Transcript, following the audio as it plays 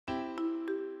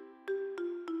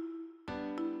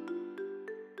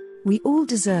We all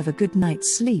deserve a good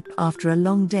night's sleep after a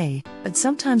long day, but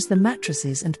sometimes the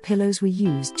mattresses and pillows we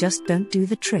use just don't do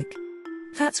the trick.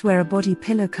 That's where a body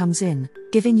pillow comes in,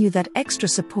 giving you that extra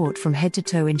support from head to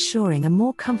toe, ensuring a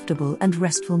more comfortable and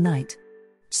restful night.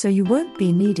 So you won't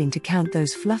be needing to count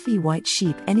those fluffy white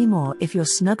sheep anymore if you're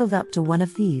snuggled up to one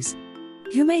of these.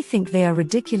 You may think they are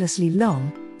ridiculously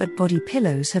long, but body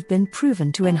pillows have been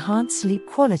proven to enhance sleep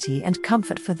quality and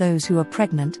comfort for those who are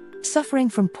pregnant, suffering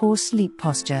from poor sleep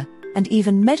posture, and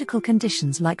even medical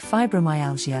conditions like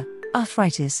fibromyalgia,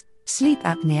 arthritis, sleep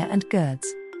apnea and GERDs.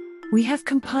 We have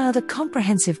compiled a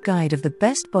comprehensive guide of the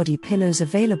best body pillows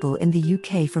available in the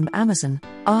UK from Amazon,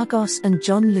 Argos and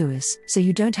John Lewis, so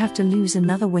you don't have to lose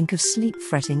another wink of sleep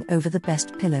fretting over the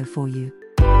best pillow for you.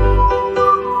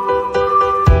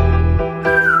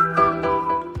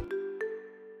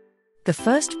 The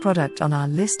first product on our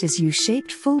list is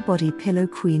U-shaped full body pillow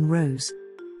Queen Rose.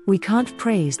 We can't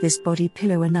praise this body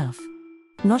pillow enough.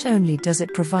 Not only does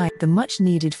it provide the much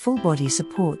needed full body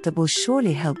support that will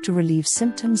surely help to relieve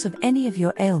symptoms of any of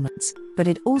your ailments, but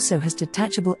it also has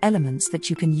detachable elements that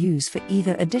you can use for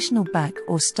either additional back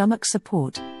or stomach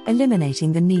support,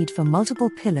 eliminating the need for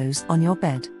multiple pillows on your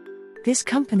bed. This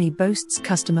company boasts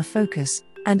customer focus,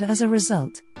 and as a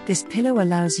result, this pillow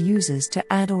allows users to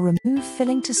add or remove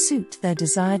filling to suit their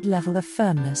desired level of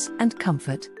firmness and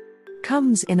comfort.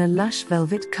 Comes in a lush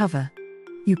velvet cover.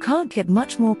 You can't get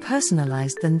much more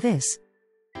personalized than this.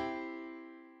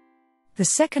 The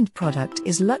second product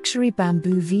is luxury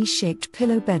bamboo V-shaped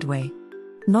pillow Bedway.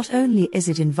 Not only is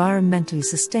it environmentally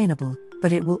sustainable,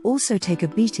 but it will also take a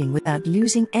beating without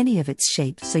losing any of its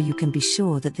shape, so you can be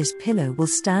sure that this pillow will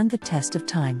stand the test of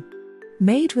time.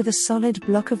 Made with a solid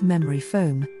block of memory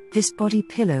foam, this body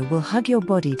pillow will hug your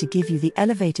body to give you the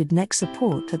elevated neck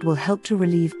support that will help to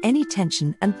relieve any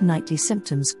tension and nightly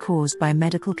symptoms caused by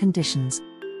medical conditions.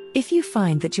 If you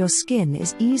find that your skin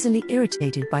is easily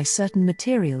irritated by certain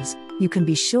materials, you can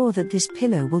be sure that this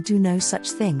pillow will do no such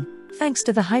thing, thanks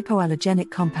to the hypoallergenic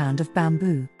compound of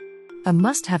bamboo. A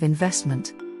must-have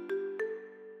investment.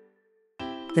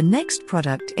 The next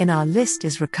product in our list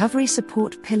is recovery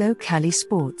support pillow Kally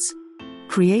Sports.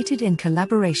 Created in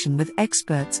collaboration with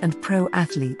experts and pro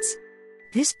athletes.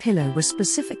 This pillow was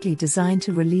specifically designed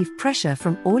to relieve pressure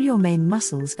from all your main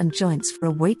muscles and joints for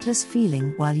a weightless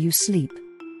feeling while you sleep.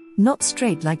 Not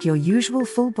straight like your usual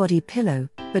full-body pillow,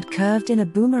 but curved in a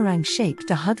boomerang shape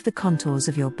to hug the contours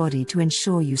of your body to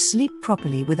ensure you sleep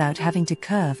properly without having to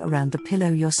curve around the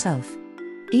pillow yourself.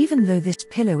 Even though this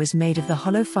pillow is made of the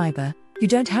hollow fiber, you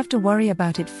don't have to worry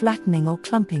about it flattening or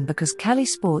clumping because Kally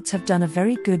Sports have done a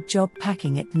very good job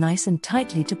packing it nice and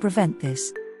tightly to prevent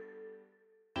this.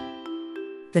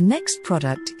 The next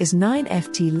product is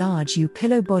 9FT Large U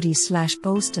Pillow Body /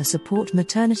 Bolster Support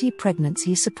Maternity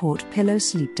Pregnancy Support Pillow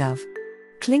Sleepdove.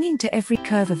 Clinging to every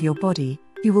curve of your body,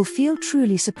 you will feel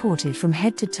truly supported from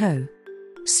head to toe.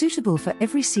 Suitable for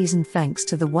every season thanks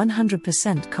to the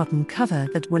 100% cotton cover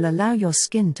that will allow your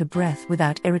skin to breathe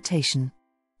without irritation.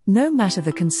 No matter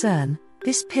the concern,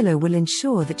 this pillow will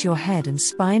ensure that your head and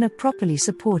spine are properly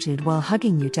supported while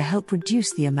hugging you to help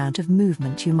reduce the amount of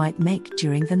movement you might make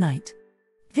during the night.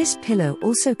 This pillow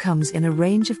also comes in a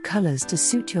range of colors to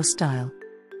suit your style.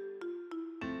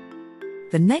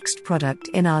 The next product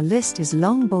in our list is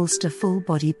Long Bolster Full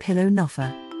Body Pillow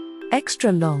NOFFA.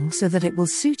 Extra long so that it will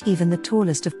suit even the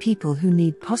tallest of people who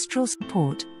need postural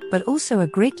support, but also a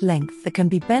great length that can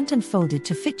be bent and folded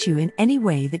to fit you in any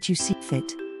way that you see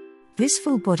fit. This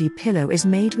full-body pillow is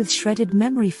made with shredded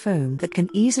memory foam that can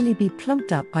easily be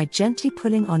plumped up by gently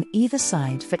pulling on either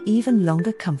side for even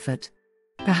longer comfort.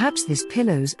 Perhaps this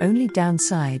pillow's only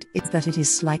downside is that it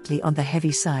is slightly on the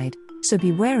heavy side, so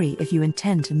be wary if you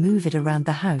intend to move it around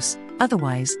the house.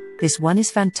 Otherwise, this one is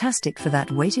fantastic for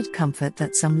that weighted comfort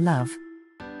that some love.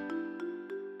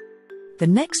 The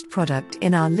next product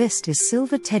in our list is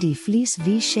Silver Teddy Fleece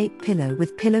V-shaped pillow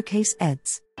with pillowcase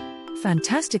eds.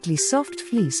 Fantastically soft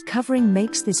fleece covering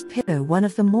makes this pillow one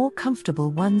of the more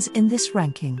comfortable ones in this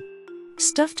ranking.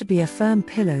 Stuffed to be a firm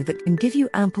pillow that can give you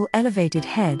ample elevated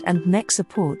head and neck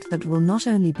support that will not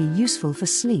only be useful for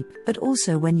sleep but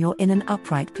also when you're in an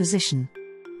upright position.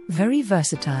 Very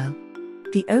versatile.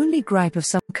 The only gripe of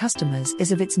some customers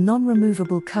is of its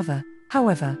non-removable cover.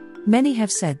 However, many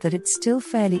have said that it's still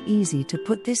fairly easy to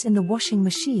put this in the washing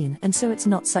machine, and so it's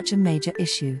not such a major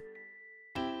issue.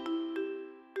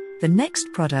 The next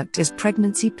product is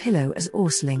Pregnancy Pillow as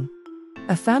AWESLING.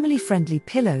 A family-friendly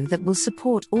pillow that will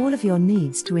support all of your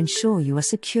needs to ensure you are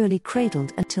securely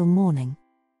cradled until morning.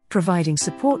 Providing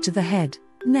support to the head,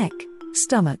 neck,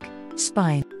 stomach,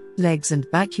 spine, legs and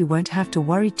back, you won't have to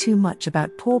worry too much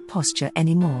about poor posture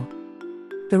anymore.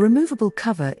 The removable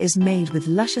cover is made with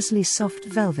lusciously soft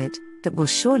velvet that will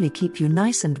surely keep you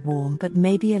nice and warm, but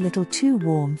maybe a little too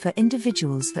warm for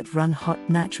individuals that run hot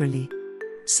naturally.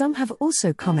 Some have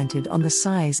also commented on the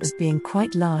size as being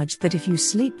quite large, that if you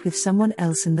sleep with someone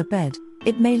else in the bed,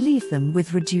 it may leave them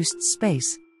with reduced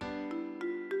space.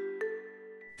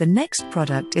 The next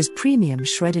product is Premium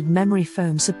Shredded Memory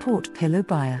Foam Support Pillow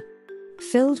Byre.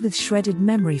 Filled with shredded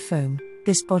memory foam,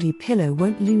 this body pillow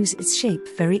won't lose its shape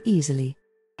very easily.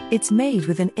 It's made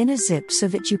with an inner zip so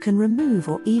that you can remove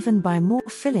or even buy more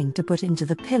filling to put into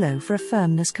the pillow for a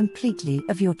firmness completely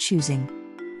of your choosing.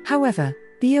 However,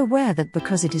 be aware that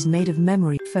because it is made of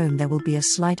memory foam, there will be a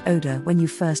slight odor when you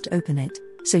first open it,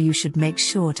 so you should make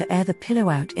sure to air the pillow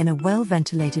out in a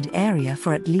well-ventilated area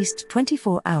for at least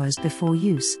 24 hours before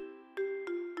use.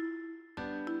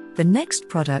 The next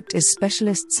product is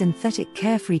Specialist Synthetic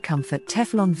Carefree Comfort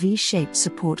Teflon V-Shaped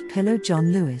Support Pillow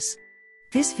John Lewis.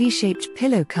 This V-shaped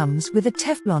pillow comes with a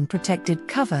Teflon protected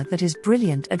cover that is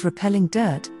brilliant at repelling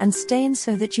dirt and stains,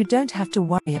 so that you don't have to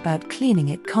worry about cleaning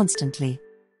it constantly.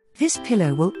 This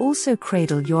pillow will also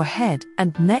cradle your head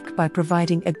and neck by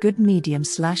providing a good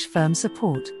medium/firm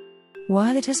support.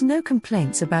 While it has no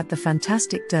complaints about the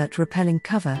fantastic dirt-repelling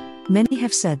cover, many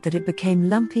have said that it became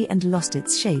lumpy and lost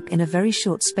its shape in a very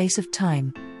short space of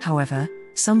time. However,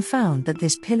 some found that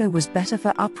this pillow was better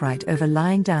for upright over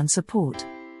lying down support.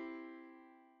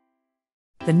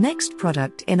 The next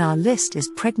product in our list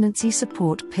is Pregnancy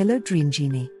Support Pillow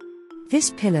Dreamgenii.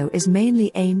 This pillow is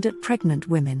mainly aimed at pregnant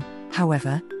women,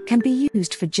 however, can be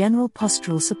used for general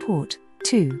postural support,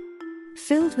 too.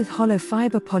 Filled with hollow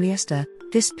fiber polyester,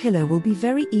 this pillow will be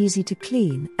very easy to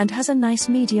clean and has a nice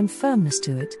medium firmness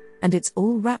to it, and it's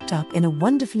all wrapped up in a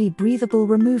wonderfully breathable,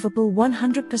 removable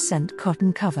 100%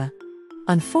 cotton cover.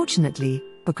 Unfortunately,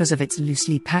 because of its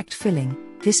loosely packed filling,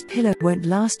 this pillow won't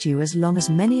last you as long as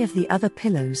many of the other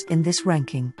pillows in this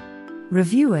ranking.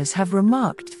 Reviewers have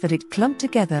remarked that it clumped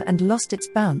together and lost its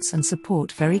bounce and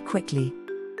support very quickly.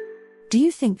 Do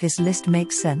you think this list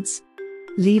makes sense?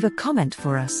 Leave a comment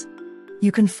for us.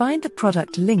 You can find the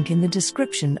product link in the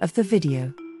description of the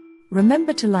video.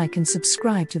 Remember to like and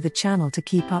subscribe to the channel to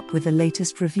keep up with the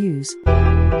latest reviews.